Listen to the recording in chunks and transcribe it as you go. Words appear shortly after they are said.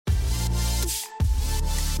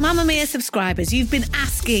Mamamia subscribers, you've been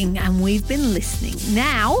asking and we've been listening.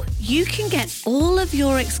 Now you can get all of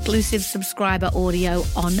your exclusive subscriber audio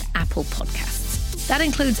on Apple Podcasts. That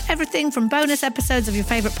includes everything from bonus episodes of your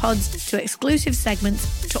favourite pods to exclusive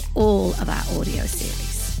segments to all of our audio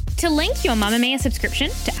series. To link your Mamamia subscription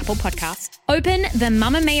to Apple Podcasts, open the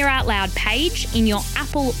Mamamia Out Loud page in your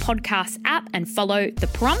Apple Podcasts app and follow the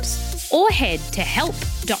prompts, or head to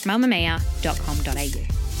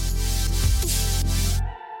help.mamamia.com.au.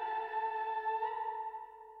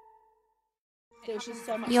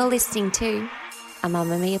 You're listening to a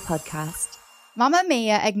Mamamia podcast.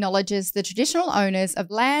 Mamamia acknowledges the traditional owners of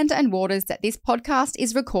land and waters that this podcast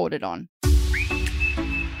is recorded on.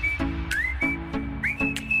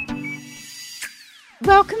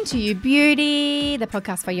 Welcome to You Beauty, the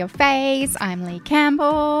podcast for your face. I'm Lee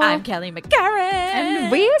Campbell. I'm Kelly McGarren.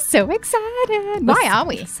 And we're so excited. Why are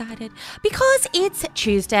we? Excited because it's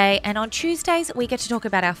Tuesday, and on Tuesdays we get to talk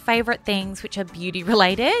about our favourite things, which are beauty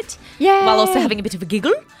related. Yay. While also having a bit of a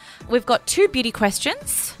giggle. We've got 2 beauty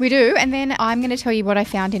questions. We do, and then I'm going to tell you what I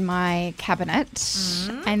found in my cabinet,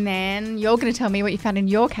 and then you're going to tell me what you found in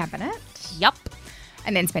your cabinet. Yup.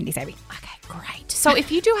 And then Spendy Savvy. Okay, great. So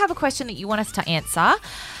if you do have a question that you want us to answer,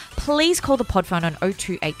 please call the pod phone on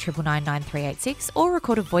 028 999 9386 or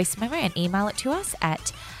record a voice memo and email it to us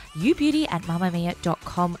at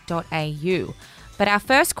youbeauty@mamamia.com.au. But our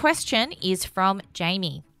first question is from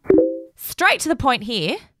Jamie. Straight to the point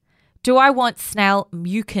here. Do I want snail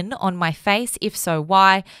mucin on my face? If so,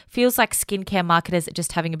 why? Feels like skincare marketers are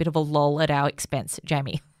just having a bit of a lol at our expense,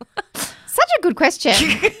 Jamie. Such a good question.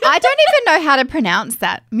 I don't even know how to pronounce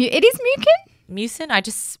that. It is mucin? Mucin? I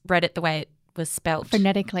just read it the way it was spelt.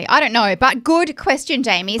 Phonetically. I don't know, but good question,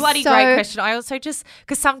 Jamie. Bloody great question. I also just,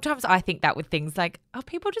 because sometimes I think that with things like, are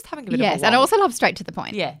people just having a bit of a Yes, and I also love straight to the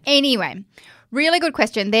point. Yeah. Anyway, really good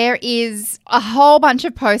question. There is a whole bunch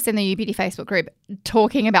of posts in the You Beauty Facebook group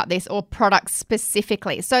talking about this, or products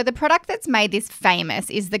specifically. So the product that's made this famous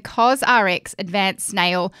is the CosRx Advanced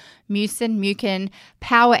Snail Mucin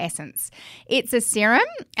Power Essence. It's a serum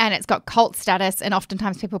and it's got cult status, and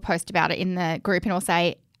oftentimes people post about it in the group and will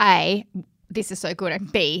say, A, this is so good,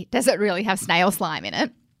 and B, does it really have snail slime in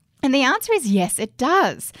it? And the answer is yes, it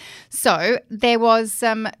does. So there was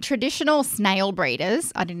some traditional snail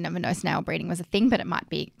breeders. I didn't even know snail breeding was a thing, but it might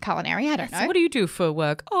be culinary. I don't know. So what do you do for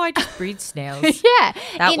work? Oh, I just breed snails. Yeah.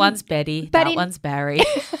 That one's Betty. That one's Barry.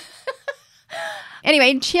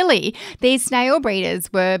 Anyway, in Chile, these snail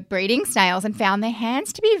breeders were breeding snails and found their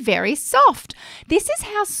hands to be very soft. This is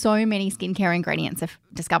how so many skincare ingredients are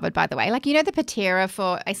discovered, by the way. Like, you know, the Patera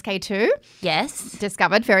for SK2? Yes.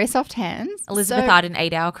 Discovered very soft hands. Elizabeth Arden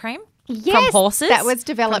 8-hour cream. Yes, from horses. that was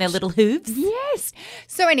developed. From their little hooves. Yes.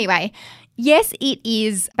 So anyway, yes, it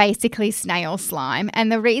is basically snail slime.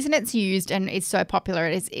 And the reason it's used and is so popular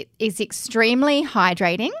is it is extremely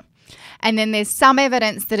hydrating. And then there's some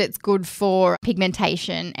evidence that it's good for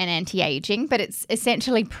pigmentation and anti-aging, but it's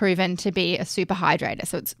essentially proven to be a super hydrator.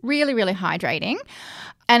 So it's really, really hydrating.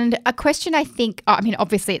 And a question I think,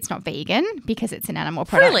 obviously it's not vegan because it's an animal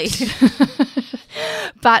product. Really?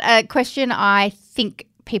 But a question I think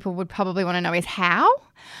people would probably want to know is how?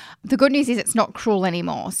 The good news is it's not cruel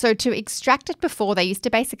anymore. So to extract it before, they used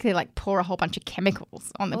to basically like pour a whole bunch of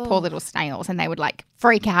chemicals on the poor little snails, and they would like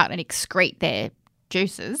freak out and excrete their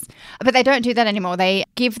juices. But they don't do that anymore. They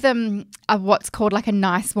give them what's called like a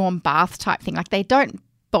nice warm bath type thing. Like they don't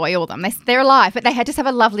boil them. They're alive, but they just have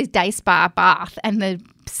a lovely day spa bath, and the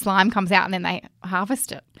slime comes out and then they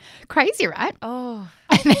harvest it. Crazy, right? Oh.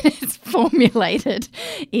 And then it's formulated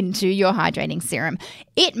into your hydrating serum.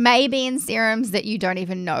 It may be in serums that you don't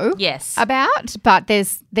even know about, but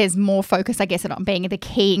there's more focus, I guess, on being the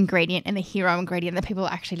key ingredient and the hero ingredient that people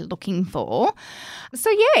are actually looking for. So,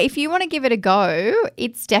 yeah, if you want to give it a go,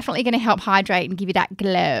 it's definitely going to help hydrate and give you that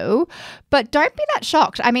glow. But don't be that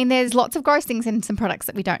shocked. I mean, there's lots of gross things in some products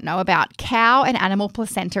that we don't know about. Cow and animal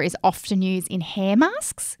placenta is often used in hair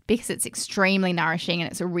masks because it's extremely nourishing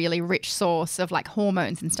and it's a really rich source of like hormones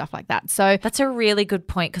and stuff like that. So that's a really good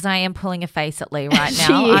point, because I am pulling a face at Lee right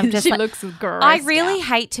now. She looks grossed I really out.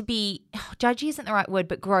 hate to be, judgy isn't the right word,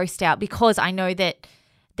 but grossed out, because I know that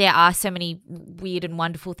there are so many weird and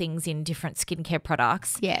wonderful things in different skincare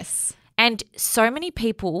products. Yes. And so many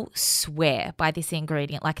people swear by this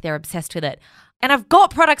ingredient, like they're obsessed with it. And I've got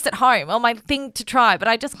products at home on my thing to try, but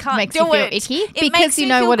I just can't makes do you feel it. icky It because makes you me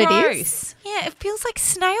know feel what it gross. is. Yeah, it feels like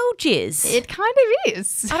snail jizz. It kind of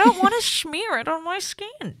is. I don't want to smear it on my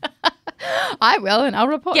skin. I will, and I'll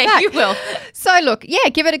report back. Yeah, you will. So look, yeah,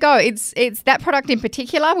 give it a go. It's that product in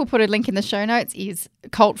particular. We'll put a link in the show notes. Is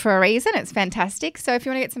cult for a reason. It's fantastic. So if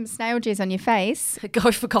you want to get some snail jizz on your face,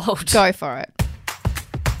 Go for gold. go for it.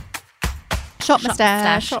 Shop my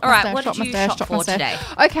stash. All right, what did you shop for today?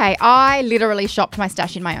 Okay, I literally shopped my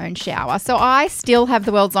stash in my own shower. So I still have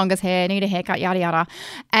the world's longest hair, need a haircut, yada, yada.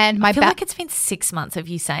 And my I feel like it's been 6 months of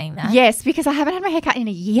you saying that. Yes, because I haven't had my haircut in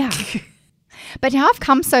a year. But now I've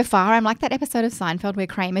come so far. I'm like that episode of Seinfeld where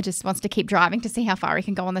Kramer just wants to keep driving to see how far he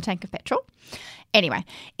can go on the tank of petrol. Anyway,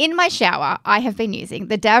 in my shower, I have been using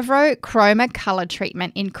the Davro Chroma Color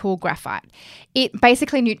Treatment in Cool Graphite. It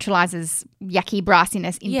basically neutralizes yucky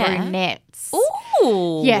brassiness in brunettes.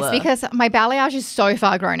 Ooh. Yes, because my balayage is so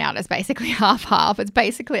far grown out. It's basically half-half. It's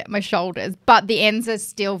basically at my shoulders, but the ends are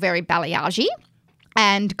still very balayage-y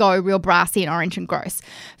and go real brassy and orange and gross.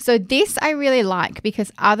 So this I really like because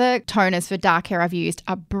other toners for dark hair I've used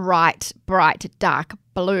are bright dark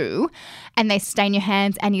blue and they stain your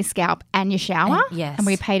hands and your scalp and your shower. Yes. And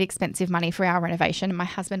we paid expensive money for our renovation and my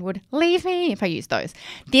husband would leave me if I used those.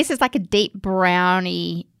 This is like a deep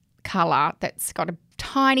browny colour that's got a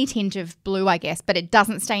tiny tinge of blue, I guess, but it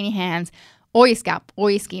doesn't stain your hands or your scalp or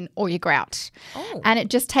your skin or your grout. Oh. And it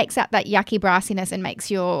just takes out that yucky brassiness and makes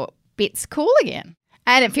your bits cool again.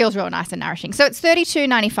 And it feels real nice and nourishing. So it's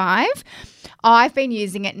 $32.95. I've been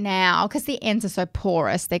using it now because the ends are so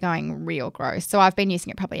porous. They're going real gross. So I've been using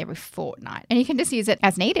it probably every fortnight. And you can just use it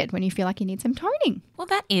as needed when you feel like you need some toning. Well,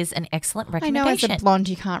 that is an excellent I recommendation. know as a blonde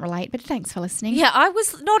you can't relate, but thanks for listening. Yeah, I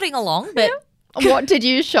was nodding along, but... What did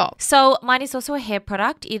you shop? So mine is also a hair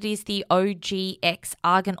product. It is the OGX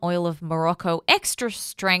Argan Oil of Morocco Extra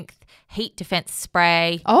Strength Heat Defense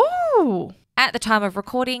Spray. Oh. At the time of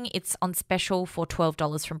recording, it's on special for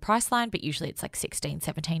 $12 from Priceline, but usually it's like $16,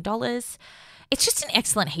 $17. It's just an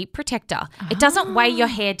excellent heat protector. It doesn't weigh your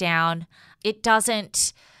hair down. It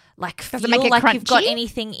doesn't feel make it like you've got crunchy?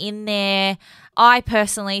 anything in there. I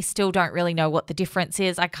personally still don't really know what the difference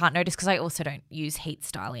is. I can't notice because I also don't use heat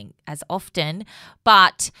styling as often.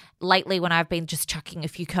 But lately when I've been just chucking a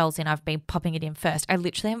few curls in, I've been popping it in first. I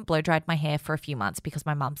literally haven't blow dried my hair for a few months because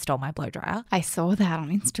my mum stole my blow dryer. I saw that on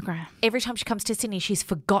Instagram. Every time she comes to Sydney, she's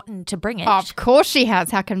forgotten to bring it. Of course she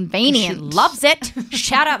has. How She convenient. loves it.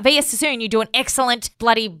 Shout out Via Sassoon. You do an excellent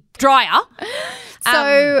bloody dryer.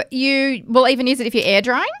 So you will even use it if you're air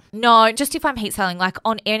drying? No, just if I'm heat styling, like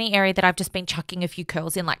on any area that I've just been chucking a few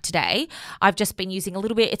curls in, like today, I've just been using a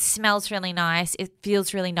little bit. It smells really nice. It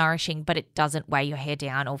feels really nourishing, but it doesn't weigh your hair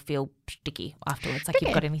down or feel sticky afterwards, like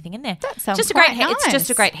you've got anything in there. That sounds just a quite great It's just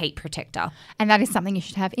a nice. great heat protector. And that is something you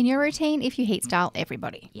should have in your routine if you heat style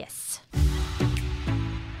everybody. Yes.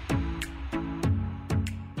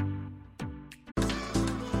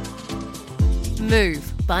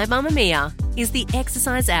 Move by Mamamia is the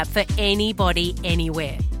exercise app for anybody,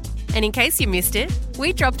 anywhere. And in case you missed it,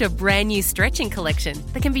 we dropped a brand new stretching collection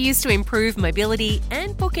that can be used to improve mobility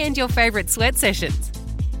and bookend your favourite sweat sessions.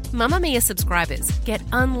 Mamamia subscribers get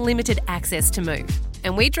unlimited access to Move,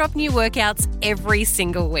 and we drop new workouts every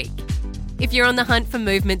single week. If you're on the hunt for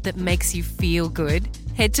movement that makes you feel good,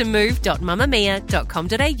 head to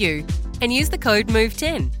move.mamamia.com.au and use the code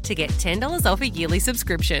MOVE10 to get $10 off a yearly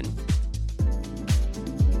subscription.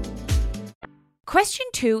 Question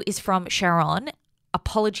 2 is from Sharon.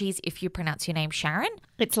 Apologies if you pronounce your name Sharon.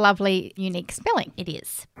 It's lovely, unique spelling. It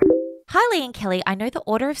is. Hi, Lee and Kelly. I know the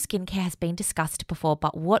order of skincare has been discussed before,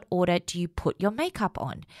 but what order do you put your makeup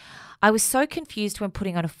on? I was so confused when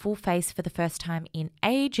putting on a full face for the first time in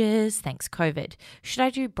ages, thanks COVID. Should I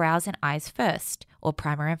do brows and eyes first, or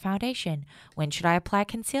primer and foundation? When should I apply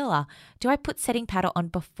concealer? Do I put setting powder on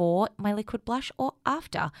before my liquid blush or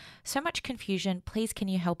after? So much confusion. Please can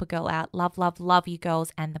you help a girl out? Love, love, love you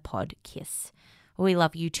girls and the pod. Kiss. We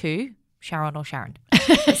love you too, Sharon or Sharon.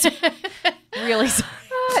 Really sorry.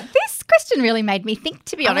 This question really made me think,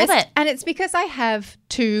 to be I love honest. it. And it's because I have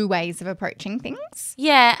two ways of approaching things.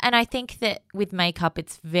 Yeah, and I think that with makeup,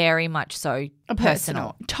 it's very much so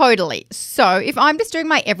personal. Totally. So if I'm just doing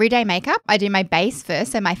my everyday makeup, I do my base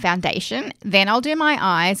first, so my foundation. Then I'll do my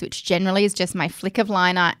eyes, which generally is just my flick of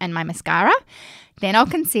liner and my mascara. Then I'll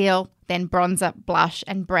conceal, then bronzer, blush,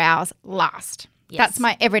 and brows last. Yes. That's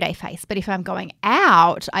my everyday face. But if I'm going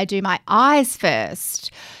out, I do my eyes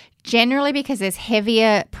first. Generally because there's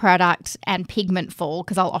heavier product and pigment fall,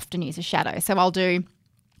 because I'll often use a shadow. So I'll do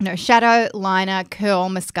shadow, liner, curl,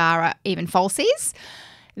 mascara, even falsies.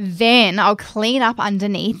 Then I'll clean up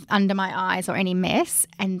underneath, under my eyes or any mess,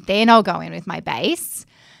 and then I'll go in with my base,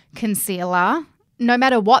 concealer. No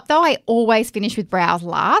matter what though, I always finish with brows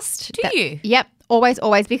last. Do you? Yep,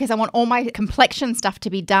 always, because I want all my complexion stuff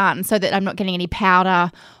to be done so that I'm not getting any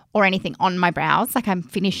powder or anything on my brows, like I'm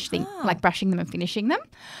like brushing them and finishing them.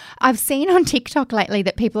 I've seen on TikTok lately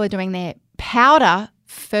that people are doing their powder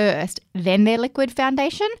first, then their liquid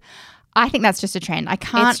foundation. I think that's just a trend.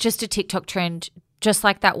 It's just a TikTok trend just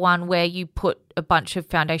like that one where you put a bunch of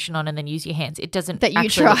foundation on and then use your hands. It doesn't That you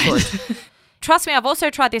actually look tried. good. Trust me, I've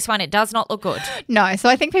also tried this one. It does not look good. No, so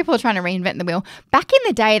I think people are trying to reinvent the wheel. Back in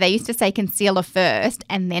the day, they used to say concealer first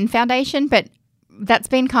and then foundation, but that's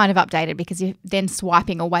been kind of updated because you're then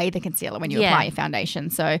swiping away the concealer when you apply your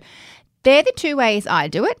foundation. So they're the two ways I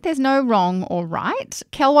do it. There's no wrong or right.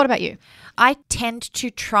 Kel, what about you? I tend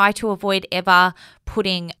to try to avoid ever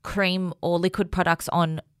putting cream or liquid products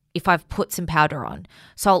on if I've put some powder on.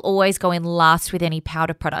 So I'll always go in last with any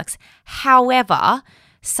powder products. However,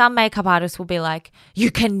 some makeup artists will be like,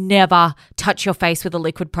 you can never touch your face with a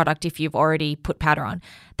liquid product if you've already put powder on.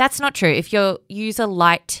 That's not true. If you use a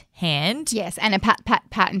light hand. Yes, and a pat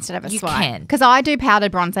instead of a swipe. You can. Because I do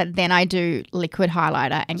powdered bronzer, then I do liquid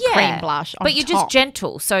highlighter and cream blush on But you're top. just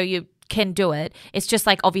gentle, so you can do it. It's just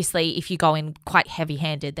like, obviously, if you go in quite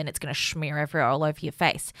heavy-handed, then it's going to smear everywhere all over your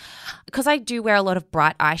face. Because I do wear a lot of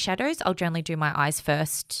bright eyeshadows, I'll generally do my eyes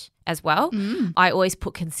first as well. I always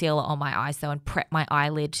put concealer on my eyes, though, and prep my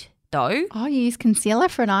eyelid, though. Oh, you use concealer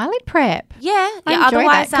for an eyelid prep? Yeah. I enjoy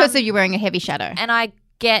otherwise, that because you're wearing a heavy shadow. and I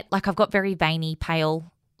get, like, I've got very veiny,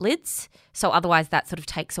 pale lids. So otherwise that sort of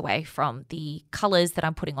takes away from the colours that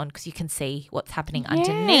I'm putting on because you can see what's happening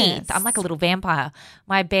underneath. I'm like a little vampire.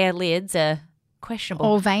 My bare lids are questionable.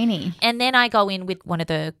 All veiny. And then I go in with one of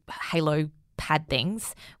the halo pad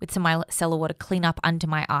things with some micellar water, clean up under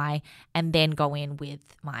my eye, and then go in with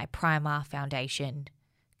my primer, foundation,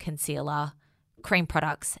 concealer, cream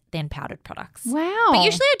products, then powdered products. Wow. But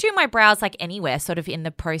usually I do my brows like anywhere sort of in the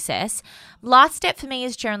process. Last step for me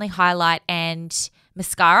is generally highlight and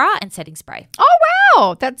mascara and setting spray. Oh,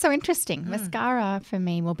 wow. That's so interesting. Mascara for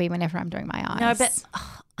me will be whenever I'm doing my eyes. No,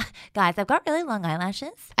 but guys, I've got really long eyelashes.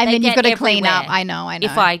 And They then you've get got to clean up. everywhere I know.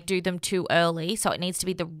 if I do them too early. So it needs to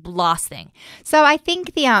be the last thing. So I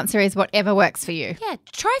think the answer is whatever works for you. Yeah,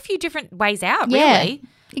 try a few different ways out, Yeah, really.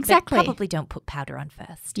 exactly. But probably don't put powder on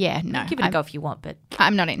first. Yeah, no. Give it a go if you want, but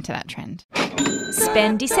I'm not into that trend.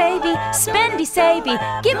 spendy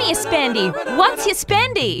savey, give me a spendy. What's your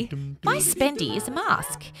spendy? My spendy is a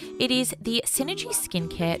mask. It is the Synergy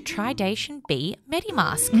Skincare Tridation B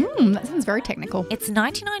Medimask. That sounds very technical. It's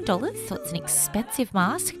 $99, so it's an expensive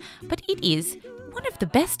mask, but it is one of the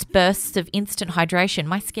best bursts of instant hydration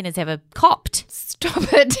my skin has ever copped.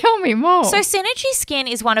 Stop it. Tell me more. So Synergy Skin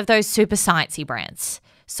is one of those super sciencey brands.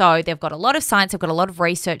 So they've got a lot of science, they've got a lot of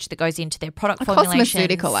research that goes into their product formulations.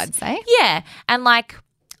 cosmeceutical, I'd say. Yeah, and like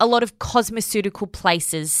a lot of cosmeceutical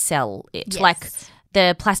places sell it. Yes. Like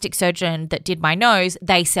the plastic surgeon that did my nose,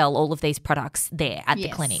 they sell all of these products there at the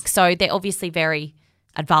Yes. clinic. So they're obviously very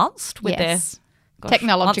advanced with Yes. their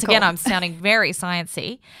Technological. Once again, I'm sounding very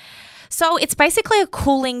sciencey. So it's basically a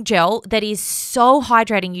cooling gel that is so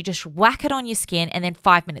hydrating. You just whack it on your skin and then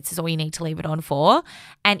 5 minutes is all you need to leave it on for.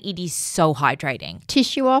 And it is so hydrating.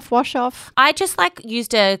 Tissue off, wash off. I just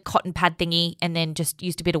used a cotton pad thingy and then just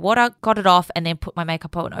used a bit of water, got it off, and then put my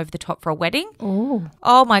makeup on over the top for a wedding.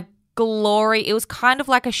 Oh my glory. It was kind of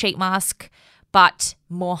like a sheet mask, but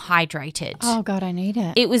more hydrated. Oh, God, I need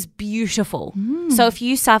it. It was beautiful. So if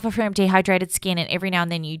you suffer from dehydrated skin and every now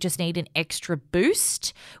and then you just need an extra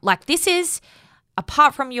boost, like this is,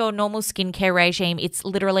 apart from your normal skincare regime, it's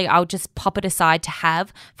literally, I'll just pop it aside to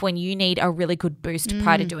have for when you need a really good boost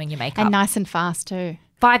prior to doing your makeup. And nice and fast too.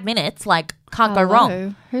 5 minutes, can't go wrong.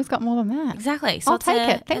 Hello. Who's got more than that? Exactly. So I'll it's take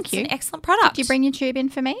it. Thank it's you. an excellent product. Did you bring your tube in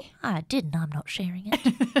for me? I didn't. I'm not sharing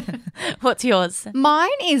it. What's yours? Mine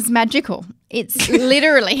is magical. It's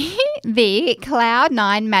literally the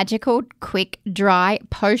Cloud9 Magical Quick Dry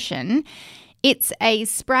Potion. It's a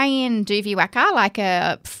spray-in doovie whacker, like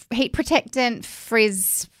a heat protectant,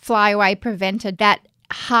 frizz, flyaway preventer that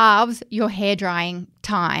halves your hair drying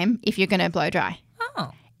time if you're going to blow dry.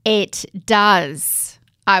 Oh. It does.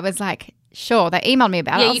 I was like, sure. They emailed me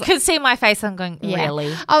about it. I Yeah, was you like, could see my face. I'm going, yeah.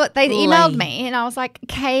 really? Oh, they emailed Really? me and I was like,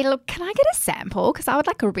 okay, look, can I get a sample? Because I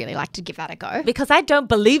would really like to give that a go. Because I don't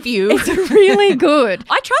believe you. It's really good.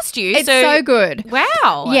 I trust you. It's so good.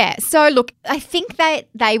 Wow. Yeah. So look, I think that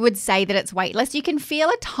they would say that it's weightless. You can feel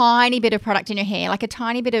a tiny bit of product in your hair, like a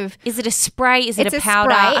tiny bit of. Is it a spray? Is it It's a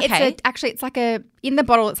powder? spray. Okay. It's like in the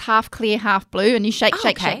bottle. It's half clear, half blue, and you shake,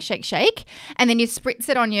 okay. shake, and then you spritz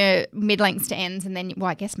it on your mid-lengths to ends, and then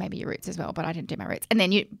I guess maybe your roots as well, but I didn't do my roots, and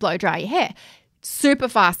then you blow dry your hair. Super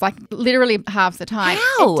fast, like literally halves the time.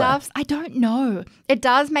 How? It does. I don't know. It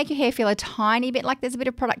does make your hair feel a tiny bit like there's a bit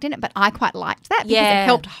of product in it, but I quite liked that because Yeah. it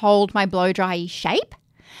helped hold my blow dry shape,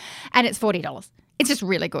 and it's $40. It's just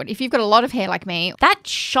really good. If you've got a lot of hair like me, That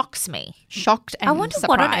shocks me. shocked and I wonder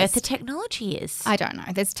what on earth surprised. the technology is. I don't know.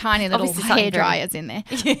 There's tiny little Obviously something hair very- dryers in there.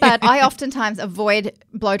 But I oftentimes avoid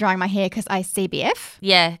blow drying my hair because I CBF.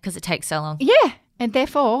 Yeah, because it takes so long. Yeah. And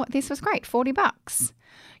therefore, this was great. $40.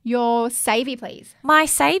 Your savey, please. My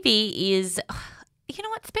savey is, you know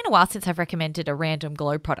what? It's been a while since I've recommended a random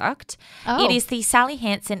glow product. Oh. It is the Sally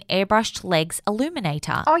Hansen Airbrushed Legs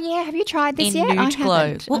Illuminator. Oh, yeah. Have you tried this in yet? nude glow.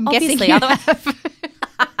 Haven't. Well, I'm guessing obviously, you otherwise. have.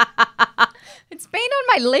 It's been on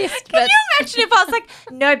my list. Can you imagine if I was like,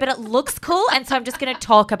 no, but it looks cool, and so I'm just going to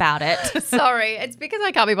talk about it. Sorry. It's because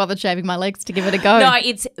I can't be bothered shaving my legs to give it a go. No,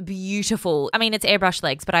 it's beautiful. I mean, it's Airbrushed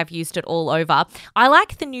Legs, but I've used it all over. I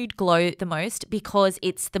like the nude glow the most because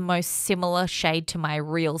it's the most similar shade to my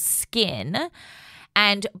real skin.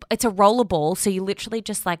 And it's a rollerball, so you literally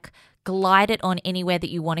just like glide it on anywhere that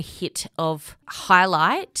you want to hit of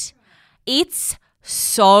highlight. It's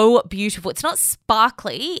so beautiful. It's not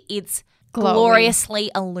sparkly. It's Glowy. gloriously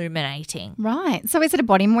illuminating. Right. So is it a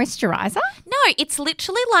body moisturizer? No, it's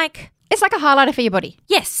literally like, It's like a highlighter for your body.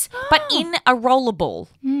 yes, but in a rollerball.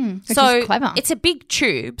 Which So is clever. it's a big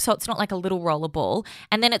tube, so it's not like a little rollerball.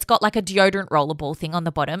 And then it's got like a deodorant rollerball thing on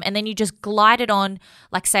the bottom. And then you just glide it on,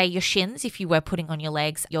 like say your shins, if you were putting on your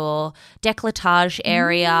legs, your décolletage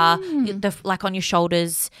area, like on your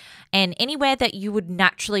shoulders, and anywhere that you would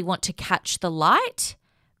naturally want to catch the light.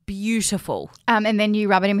 Beautiful. And then you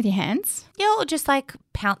rub it in with your hands. Yeah, or just like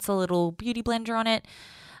pounce a little beauty blender on it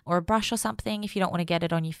or a brush or something if you don't want to get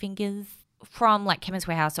it on your fingers. From like Chemist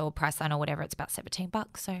Warehouse or Priceline or whatever, it's about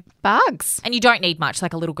 $17. So, Bugs. and you don't need much.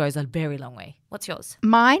 Like a little goes a very long way. What's yours?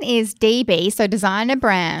 Mine is DB, so Designer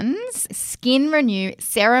Brands Skin Renew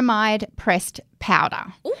Ceramide Pressed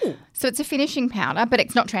Powder. Ooh. So it's a finishing powder, but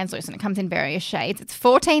it's not translucent. It comes in various shades. It's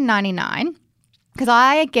 $14.99 because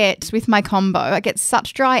I get, with my combo, I get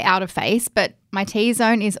such dry outer face, but my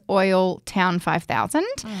T-zone is Oil Town 5000.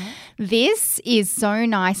 This is so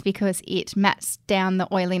nice because it mats down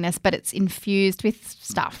the oiliness, but it's infused with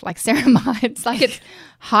stuff like ceramides. Like it's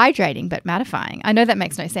hydrating but mattifying. I know that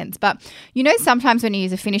makes no sense, but you know sometimes when you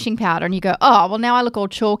use a finishing powder and you go, oh, well now I look all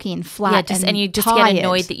chalky and flat and you just tired. get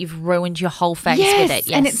annoyed that you've ruined your whole face Yes, with it.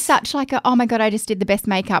 Yes. and it's such like a, oh my God, I just did the best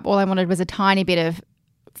makeup. All I wanted was a tiny bit of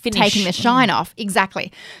Finish. taking the shine off.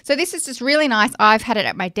 Exactly. So this is just really nice. I've had it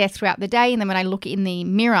at my desk throughout the day, and then when I look in the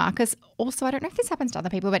mirror, because also I don't know if this happens to other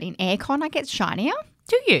people, but in aircon I get shinier.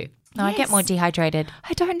 Do you? No, I get Yes. more dehydrated.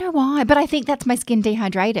 I don't know why, but I think that's my skin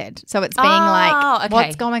dehydrated. So it's being like, okay.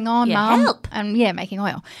 what's going on, Yeah, Mum? help. And making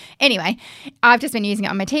oil. Anyway, I've just been using it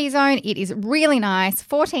on my T-zone. It is really nice.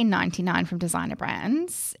 $14.99 from Designer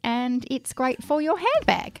Brands, and it's great for your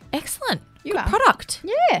handbag. Excellent. You Good are. product.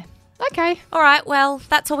 Yeah. Okay. All right, well,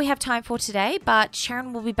 that's all we have time for today, but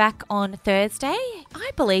Sharon will be back on Thursday. I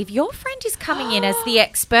believe your friend is coming in as the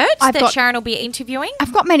expert Sharon will be interviewing.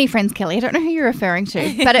 I've got many friends, Kelly. I don't know who you're referring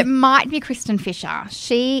to, but it might be Kristen Fisher.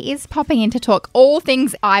 She is popping in to talk all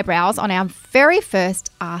things eyebrows on our very first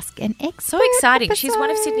Ask an Expert. So exciting. She's one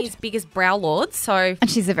of episode. Sydney's biggest brow lords, so And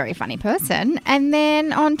she's a very funny person. And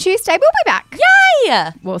then on Tuesday, we'll be back. yay!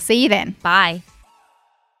 We'll see you then. Bye.